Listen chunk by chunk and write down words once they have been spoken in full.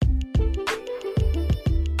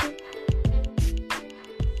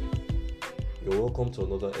Welcome to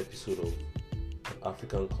another episode of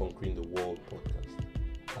African Conquering the World podcast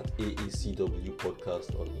at AACW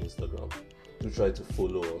Podcast on Instagram. Do try to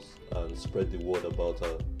follow us and spread the word about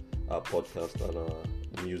our podcast and our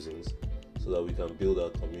musings so that we can build our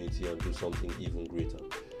community and do something even greater.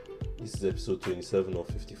 This is episode 27 of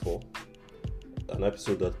 54, an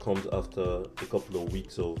episode that comes after a couple of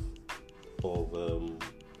weeks of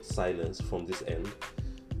silence from this end,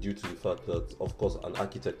 due to the fact that, of course, an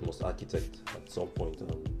architect must architect at some point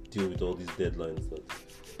and deal with all these deadlines that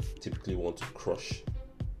typically want to crush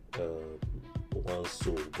one's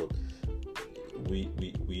soul. But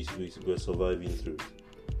we're surviving through it.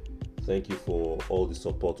 Thank you for all the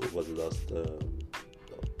support over the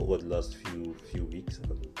last few weeks,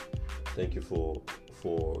 and thank you for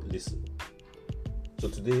listening. So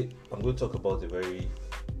today I'm going to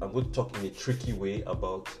talk in a tricky way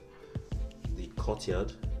about the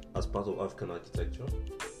courtyard as part of African architecture,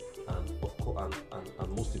 and of course,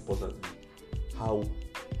 and most importantly, how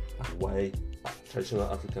and why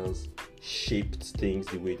traditional Africans shaped things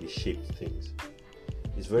the way they shaped things.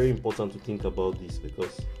 It's very important to think about this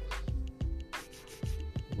because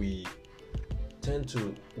we tend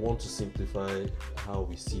to want to simplify how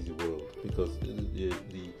we see the world, because the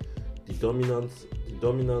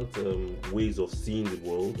dominant ways of seeing the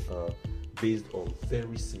world are based on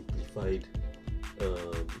very simplified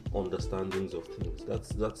understandings of things.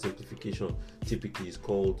 That simplification typically is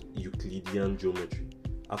called Euclidean geometry,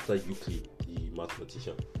 after Euclid, the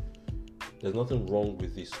mathematician. There's nothing wrong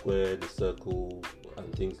with the square, the circle,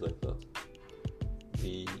 and things like that.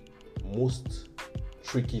 The most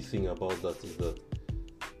tricky thing about that is that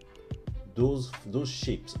those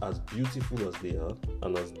shapes, as beautiful as they are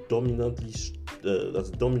and as dominant as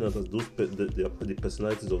the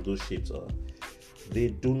personalities of those shapes are, they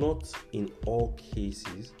do not in all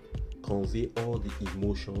cases convey all the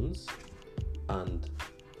emotions and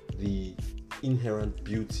the inherent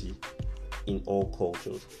beauty in all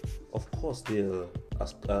cultures. Of course, they are.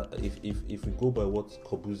 If we go by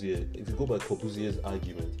Corbusier's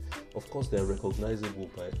argument, of course they are recognizable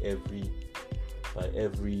by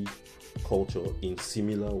every culture in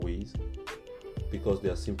similar ways, because they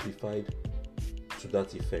are simplified to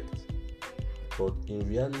that effect. But in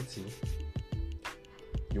reality,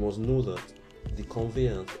 you must know that the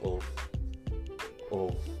conveyance of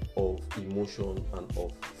emotion and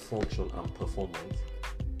of function and performance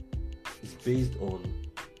is based on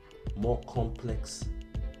more complex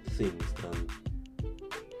things than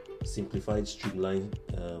simplified streamlined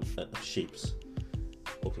shapes.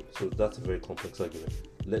 Okay, so that's a very complex argument.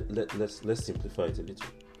 Let's simplify it a little.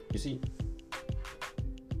 You see,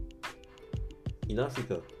 in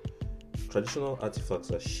Africa, traditional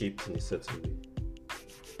artifacts are shaped in a certain way.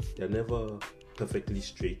 They're never perfectly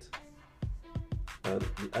straight. And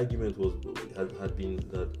the argument had been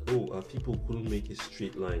that our people couldn't make a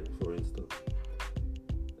straight line, for instance,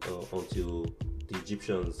 until the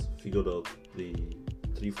Egyptians figured out the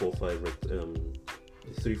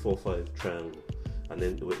 3-4-5 triangle, and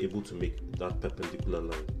then they were able to make that perpendicular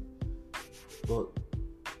line. But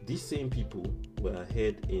these same people were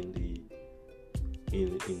ahead in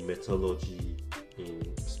metallurgy,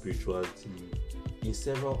 in spirituality, in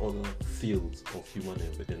several other fields of human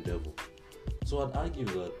endeavor. So I'd argue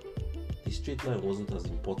that the straight line wasn't as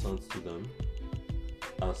important to them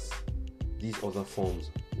as these other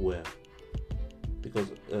forms were,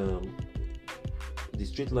 because the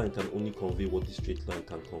straight line can only convey what the straight line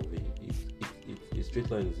can convey. A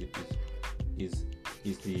straight line is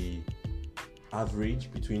the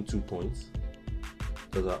average between 2 points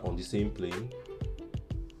that are on the same plane,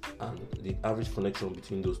 and the average connection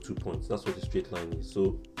between those 2 points. That's what a straight line is.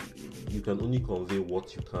 So you can only convey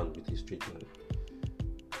what you can with a straight line.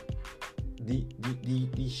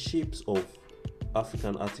 The shapes of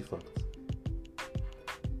African artifacts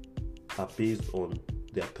are based on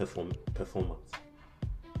their performance.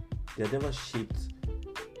 They're never shaped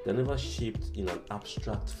in an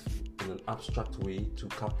abstract way to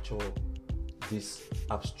capture this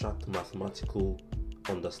abstract mathematical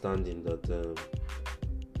understanding that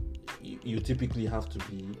you typically have to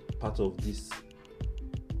be part of this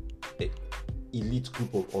elite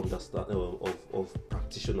group of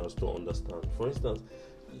practitioners to understand. For instance,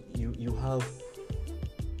 you have,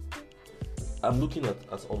 I'm looking at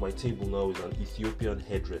on my table now is an Ethiopian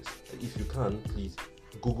headdress. If you can, please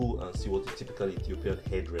Google and see what a typical Ethiopian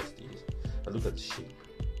headdress is, and look at the shape.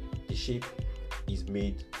 The shape is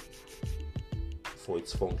made for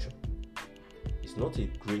its function. It's not a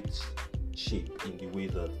great shape in the way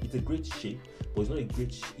that it's a great shape, but it's not a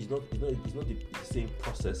great. It's not the same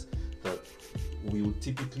process that we would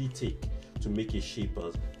typically take to make a shape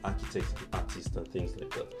as architects and artists and things like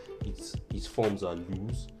that. Its forms are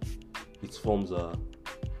loose. Its forms are,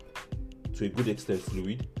 to a good extent,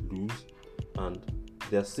 fluid, loose, and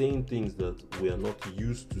they're saying things that we are not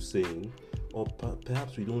used to saying, or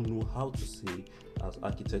perhaps we don't know how to say as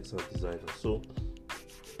architects and designers. So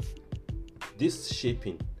this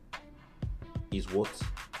shaping is what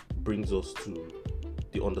brings us to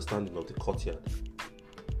the understanding of the courtyard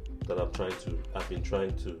that I've been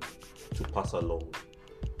trying to pass along.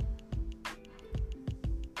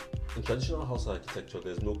 In traditional house architecture,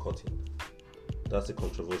 there's no courtyard. That's a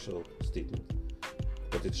controversial statement,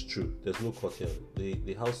 but it's true. There's no courtyard.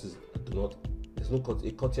 The houses do not. There's no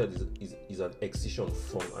courtyard. A courtyard is an excision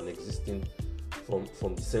from an existing,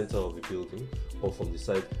 from the center of the building or from the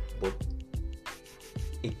side. But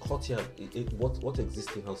a courtyard, what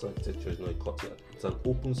exists in house architecture is not a courtyard. It's an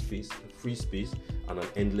open space, a free space, and an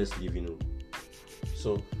endless living room.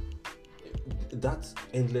 So that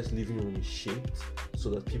endless living room is shaped so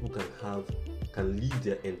that people can live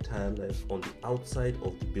their entire lives on the outside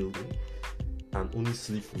of the building and only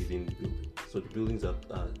sleep within the building. So the buildings are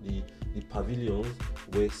the pavilions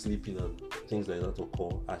where sleeping and things like that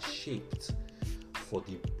occur are shaped for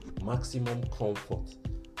the maximum comfort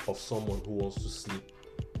of someone who wants to sleep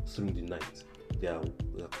through the night. They are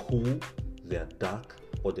cool, they are dark,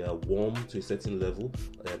 or they are warm to a certain level,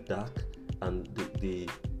 they are dark, and they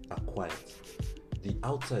are quiet. The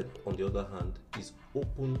outside, on the other hand, is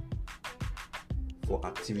open for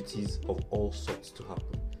activities of all sorts to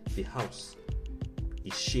happen. The house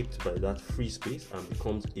is shaped by that free space and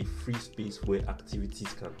becomes a free space where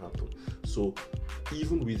activities can happen. So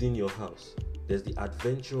even within your house, there's the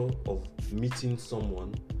adventure of meeting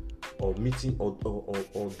someone or meeting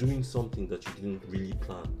or doing something that you didn't really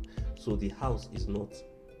plan. So the house is not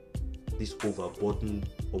this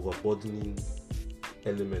overburdening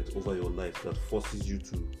element over your life that forces you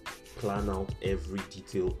to plan out every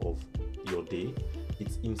detail of your day.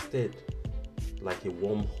 It's instead like a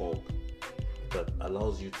warm hug that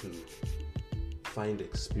allows you to find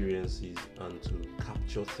experiences and to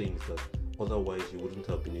capture things that otherwise you wouldn't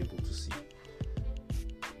have been able to see.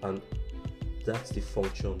 And that's the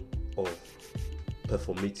function of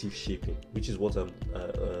performative shaping, which is what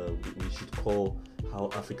we should call how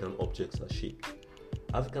African objects are shaped.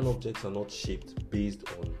 African objects are not shaped based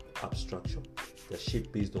on abstraction. They're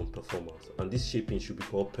shaped based on performance. And this shaping should be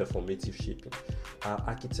called performative shaping. Our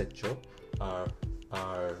architecture, our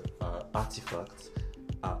artifacts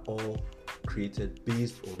are all created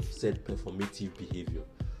based on said performative behavior.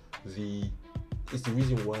 It's the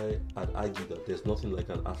reason why I'd argue that there's nothing like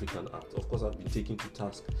an African art. Of course, I've been taken to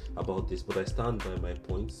task about this, but I stand by my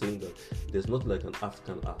point saying that there's not like an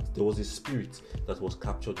African art. There was a spirit that was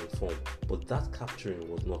captured in form, but that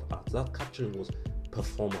capturing was not art. That capturing was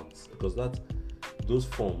performance, because those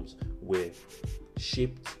forms were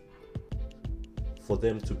shaped for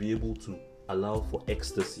them to be able to allow for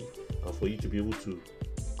ecstasy and for you to be able to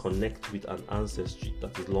connect with an ancestry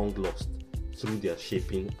that is long lost through their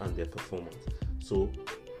shaping and their performance. So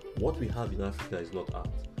what we have in Africa is not art.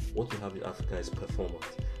 What we have in Africa is performance.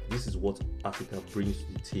 This is what Africa brings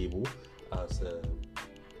to the table as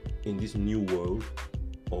in this new world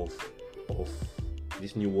of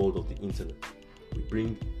the internet. We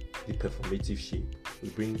bring the performative shape. We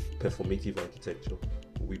bring performative architecture.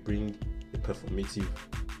 We bring the performative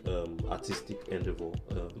artistic endeavor,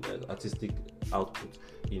 artistic output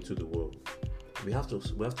into the world. We have to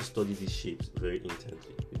study these shapes very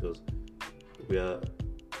intently, because we are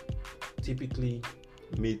typically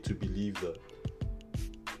made to believe that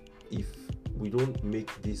if we don't make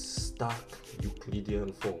these stark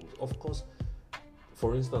Euclidean forms, of course,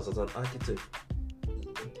 for instance, as an architect,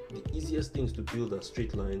 the easiest things to build are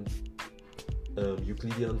straight lines,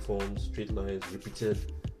 Euclidean forms, straight lines,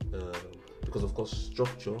 repeated, because of course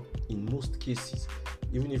structure in most cases,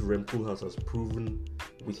 even if Rem Koolhaas has proven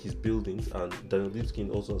with his buildings, and Daniel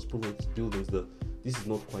Libeskind also has proven with his buildings that this is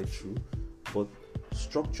not quite true, but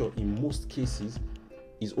structure in most cases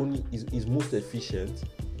is most efficient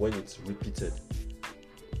when it's repeated.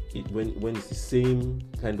 When it's the same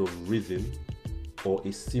kind of rhythm or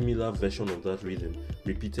a similar version of that rhythm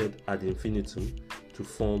repeated ad infinitum to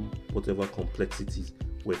form whatever complexities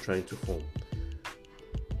we're trying to form.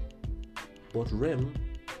 But Rem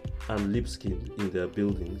and Libeskind in their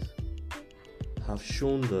buildings have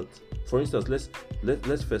shown that, for instance,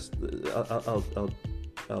 let's first I'll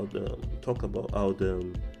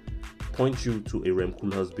point you to a Rem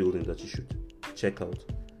Koolhaas building that you should check out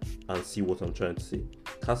and see what I'm trying to say.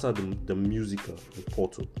 Casa de Musica in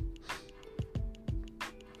Porto.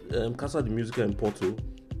 Casa de Musica in Porto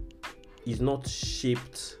is not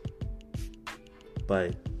shaped by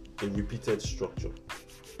a repeated structure.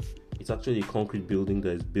 It's actually a concrete building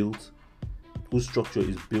that is built, whose structure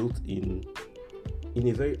is built in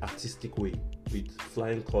a very artistic way, with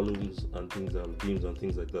flying columns and things and beams and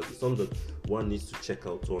things like that. It's something that one needs to check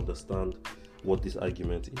out to understand what this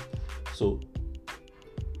argument is. So,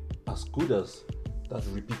 as good as that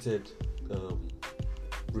repeated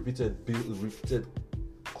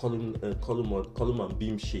column and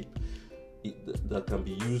beam shape that can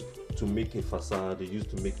be used to make a facade, used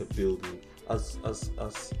to make a building, as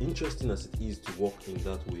interesting as it is to walk in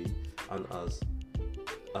that way, and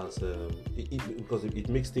because it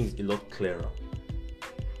makes things a lot clearer.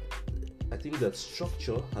 I think that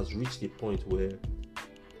structure has reached a point where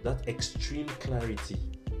that extreme clarity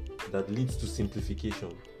that leads to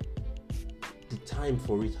simplification, the time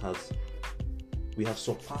for it we have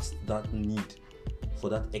surpassed that need for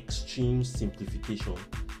that extreme simplification,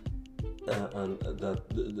 and that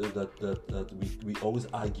we always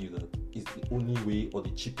argue that is the only way or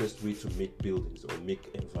the cheapest way to make buildings or make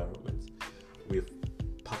environments. We've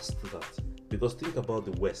passed that, because think about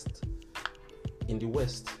the West. In the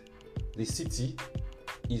West, the city's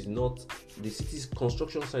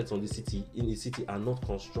construction sites in the city are not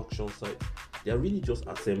construction sites. They are really just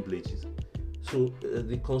assemblages. So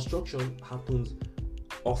the construction happens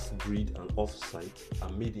off-grid and off-site,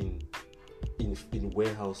 and made in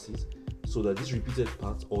warehouses, so that these repeated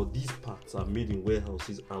parts or these parts are made in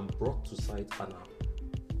warehouses and brought to site, and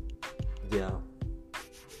they are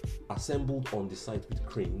assembled on the site with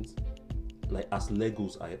cranes, like as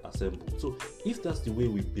Legos are assembled. So if that's the way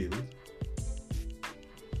we build,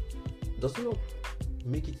 does it not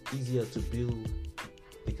make it easier to build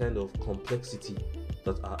the kind of complexity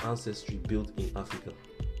that our ancestry built in Africa?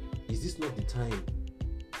 Is this not the time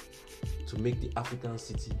to make the African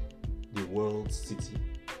city the world's city?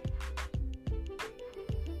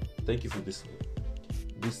 Thank you for listening.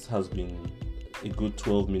 This has been a good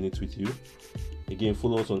 12 minutes with you. Again,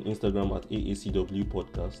 follow us on Instagram at AACW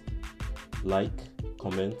Podcast. Like,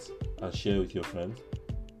 comment, and share with your friends.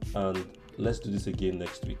 And let's do this again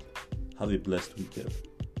next week. Have a blessed weekend.